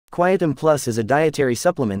Quietum Plus is a dietary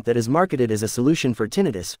supplement that is marketed as a solution for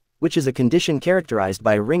tinnitus, which is a condition characterized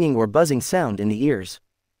by a ringing or buzzing sound in the ears.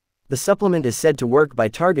 The supplement is said to work by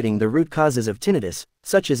targeting the root causes of tinnitus,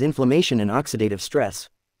 such as inflammation and oxidative stress.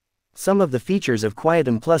 Some of the features of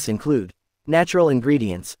Quietum Plus include natural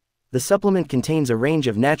ingredients. The supplement contains a range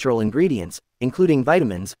of natural ingredients, including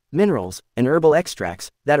vitamins, minerals, and herbal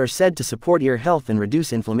extracts, that are said to support ear health and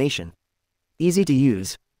reduce inflammation. Easy to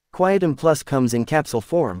use. Quietum Plus comes in capsule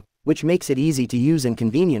form, which makes it easy to use and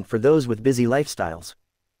convenient for those with busy lifestyles.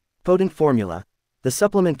 Potent formula. The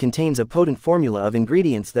supplement contains a potent formula of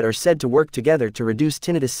ingredients that are said to work together to reduce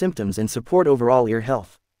tinnitus symptoms and support overall ear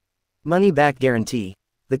health. Money-back guarantee.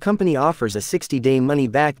 The company offers a 60-day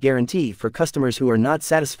money-back guarantee for customers who are not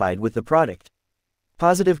satisfied with the product.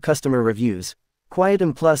 Positive customer reviews.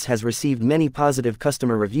 Quietum Plus has received many positive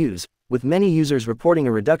customer reviews, with many users reporting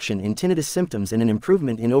a reduction in tinnitus symptoms and an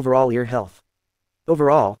improvement in overall ear health.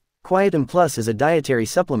 Overall, Quietum Plus is a dietary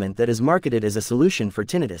supplement that is marketed as a solution for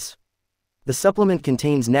tinnitus. The supplement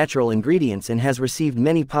contains natural ingredients and has received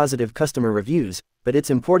many positive customer reviews, but it's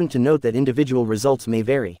important to note that individual results may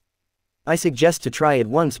vary. I suggest to try it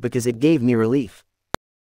once because it gave me relief.